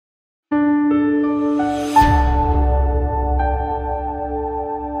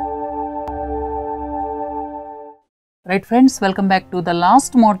Right friends, welcome back to the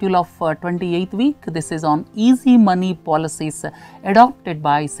last module of 28th week. This is on easy money policies adopted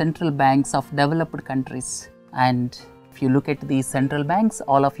by central banks of developed countries. And if you look at the central banks,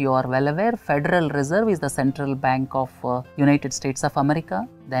 all of you are well aware, Federal Reserve is the central bank of United States of America.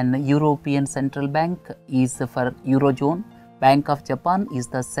 Then European Central Bank is for Eurozone. Bank of Japan is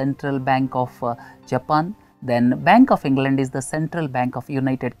the central bank of Japan. Then Bank of England is the central bank of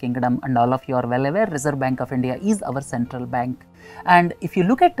United Kingdom, and all of you are well aware Reserve Bank of India is our central bank. And if you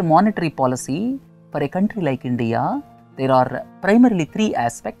look at monetary policy for a country like India, there are primarily three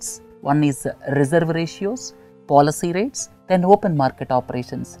aspects. One is reserve ratios, policy rates, then open market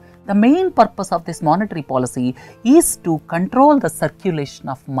operations. The main purpose of this monetary policy is to control the circulation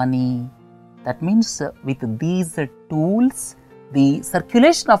of money. That means with these tools, the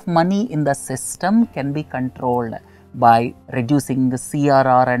circulation of money in the system can be controlled. By reducing the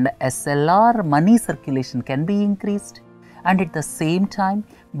CRR and SLR, money circulation can be increased, and at the same time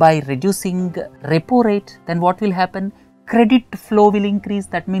by reducing repo rate, then what will happen? Credit flow will increase.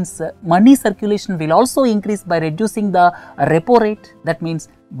 That means money circulation will also increase by reducing the repo rate. That means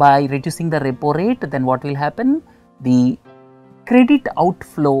by reducing the repo rate, then what will happen? The credit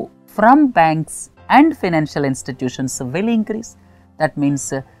outflow from banks and financial institutions will increase. That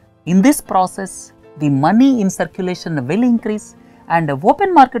means in this process, the money in circulation will increase, and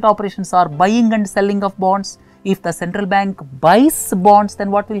open market operations are buying and selling of bonds. If the central bank buys bonds, then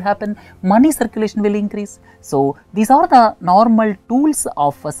what will happen? Money circulation will increase. So these are the normal tools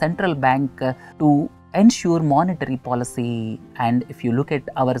of a central bank to ensure monetary policy. And if you look at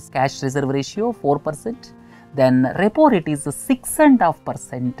our cash reserve ratio, 4%. Then repo rate is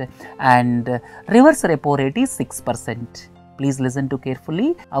 6.5% and reverse repo rate is 6%. Please listen to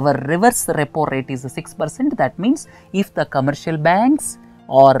carefully. Our reverse repo rate is 6%. That means if the commercial banks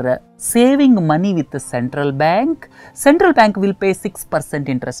are saving money with the central bank will pay 6%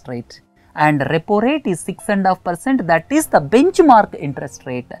 interest rate. And repo rate is 6.5%. That is the benchmark interest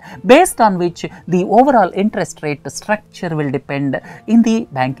rate based on which the overall interest rate structure will depend in the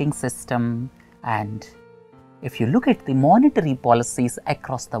banking system. And if you look at the monetary policies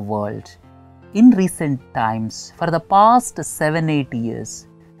across the world, in recent times, for the past 7-8 years,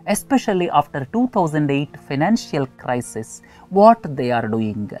 especially after 2008 financial crisis, what they are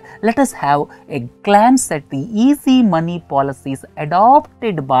doing. Let us have a glance at the easy money policies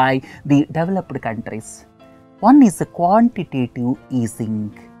adopted by the developed countries. One is quantitative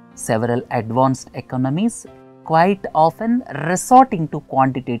easing. Several advanced economies quite often resorting to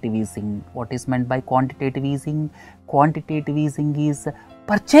quantitative easing. What is meant by quantitative easing? Quantitative easing is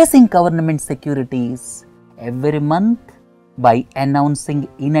purchasing government securities every month. By announcing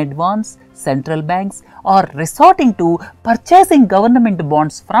in advance, central banks are resorting to purchasing government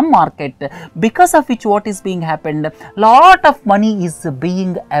bonds from market, because of which what is being happened, lot of money is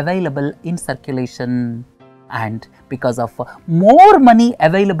being available in circulation. And because of more money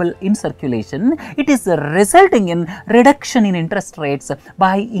available in circulation, it is resulting in reduction in interest rates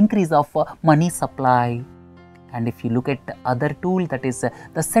by increase of money supply. And if you look at other tool, that is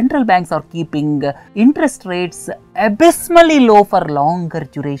the central banks are keeping interest rates abysmally low for longer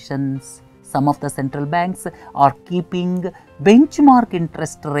durations. Some of the central banks are keeping benchmark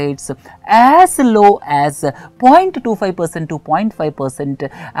interest rates as low as 0.25% to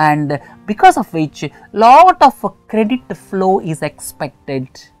 0.5%, and because of which lot of credit flow is expected.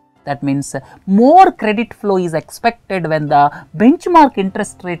 That means more credit flow is expected when the benchmark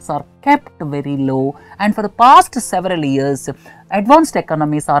interest rates are kept very low. And for the past several years, advanced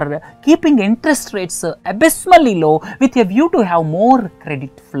economies are keeping interest rates abysmally low with a view to have more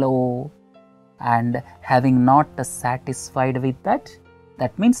credit flow. And having not satisfied with that,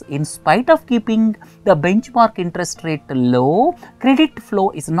 that means in spite of keeping the benchmark interest rate low, credit flow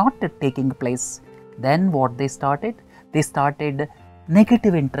is not taking place. Then what they started? They started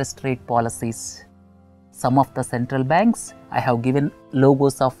negative interest rate policies. Some of the central banks, I have given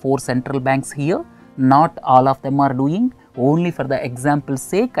logos of 4 central banks here. Not all of them are doing. Only for the example's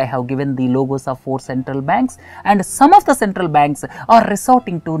sake, I have given the logos of 4 central banks, and some of the central banks are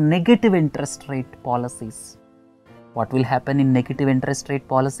resorting to negative interest rate policies. What will happen in negative interest rate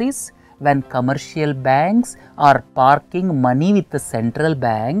policies? When commercial banks are parking money with the central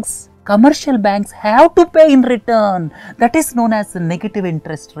banks, commercial banks have to pay in return. That is known as negative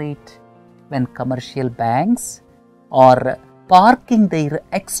interest rate. When commercial banks are parking their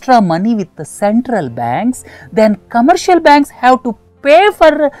extra money with the central banks, then commercial banks have to pay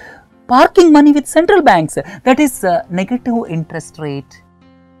for parking money with central banks. That is negative interest rate.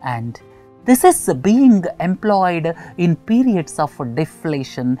 And this is being employed in periods of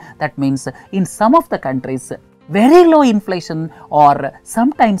deflation. That means in some of the countries, very low inflation or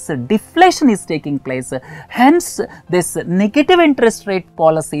sometimes deflation is taking place. Hence, this negative interest rate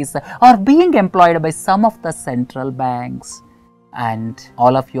policies are being employed by some of the central banks. And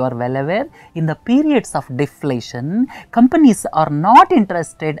all of you are well aware, in the periods of deflation, companies are not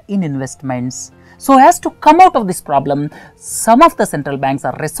interested in investments. So as to come out of this problem, some of the central banks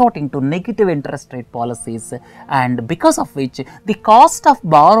are resorting to negative interest rate policies, and because of which the cost of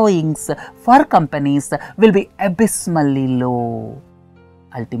borrowings for companies will be abysmally low.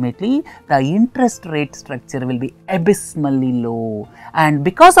 Ultimately, the interest rate structure will be abysmally low, and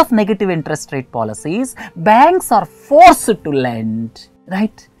because of negative interest rate policies, banks are forced to lend,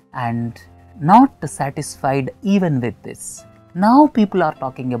 right? And not satisfied even with this. Now people are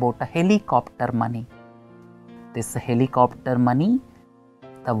talking about a helicopter money. This helicopter money,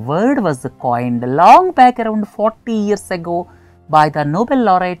 the word was coined long back around 40 years ago by the Nobel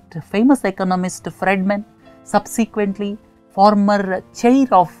laureate, famous economist Friedman. Subsequently, former chair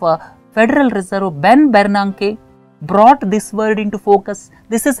of Federal Reserve Ben Bernanke brought this word into focus.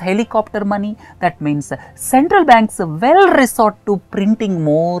 This is helicopter money. That means central banks will resort to printing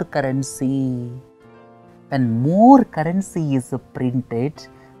more currency. When more currency is printed,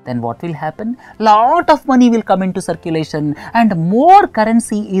 then what will happen? Lot of money will come into circulation, and more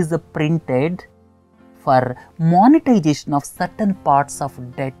currency is printed for monetization of certain parts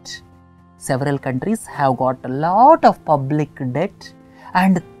of debt. Several countries have got a lot of public debt,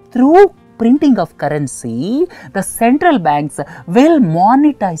 and through printing of currency, the central banks will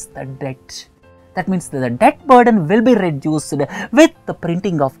monetize the debt. That means the debt burden will be reduced with the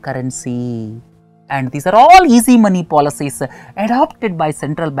printing of currency. And these are all easy money policies adopted by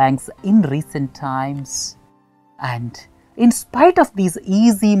central banks in recent times. And in spite of these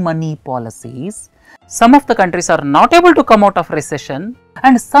easy money policies, some of the countries are not able to come out of recession,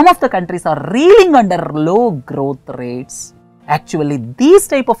 and some of the countries are reeling under low growth rates. Actually, these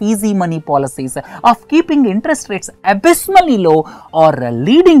type of easy money policies of keeping interest rates abysmally low are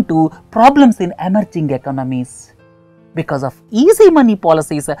leading to problems in emerging economies. Because of easy money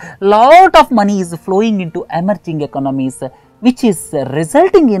policies, lot of money is flowing into emerging economies, which is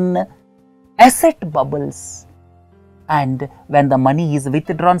resulting in asset bubbles. And when the money is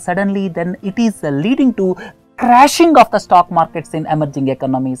withdrawn suddenly, then it is leading to crashing of the stock markets in emerging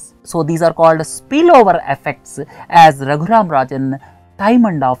economies. So these are called spillover effects, as Raghuram Rajan time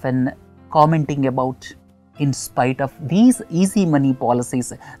and often commenting about. In spite of these easy money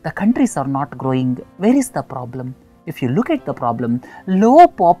policies, the countries are not growing. Where is the problem? If you look at the problem, low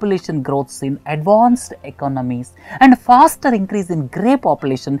population growths in advanced economies and faster increase in grey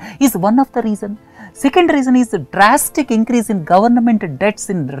population is one of the reasons. Second reason is a drastic increase in government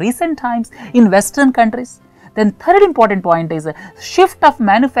debts in recent times in Western countries. Then third important point is a shift of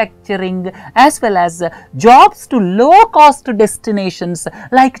manufacturing as well as jobs to low cost destinations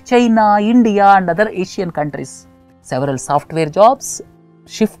like China, India and other Asian countries. Several software jobs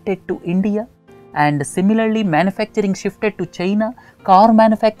shifted to India, and similarly manufacturing shifted to China, car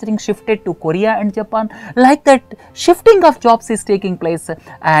manufacturing shifted to Korea and Japan. Like that, shifting of jobs is taking place,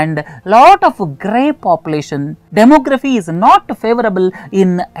 and lot of grey population demography is not favorable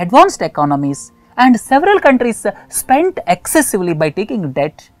in advanced economies, and several countries spent excessively by taking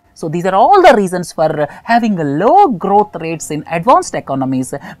debt. So these are all the reasons for having low growth rates in advanced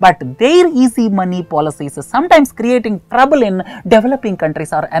economies, but their easy money policies sometimes creating trouble in developing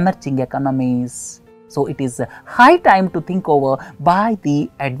countries or emerging economies. So it is high time to think over by the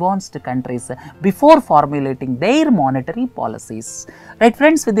advanced countries before formulating their monetary policies. Right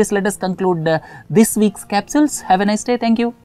friends, with this let us conclude this week's capsules. Have a nice day. Thank you.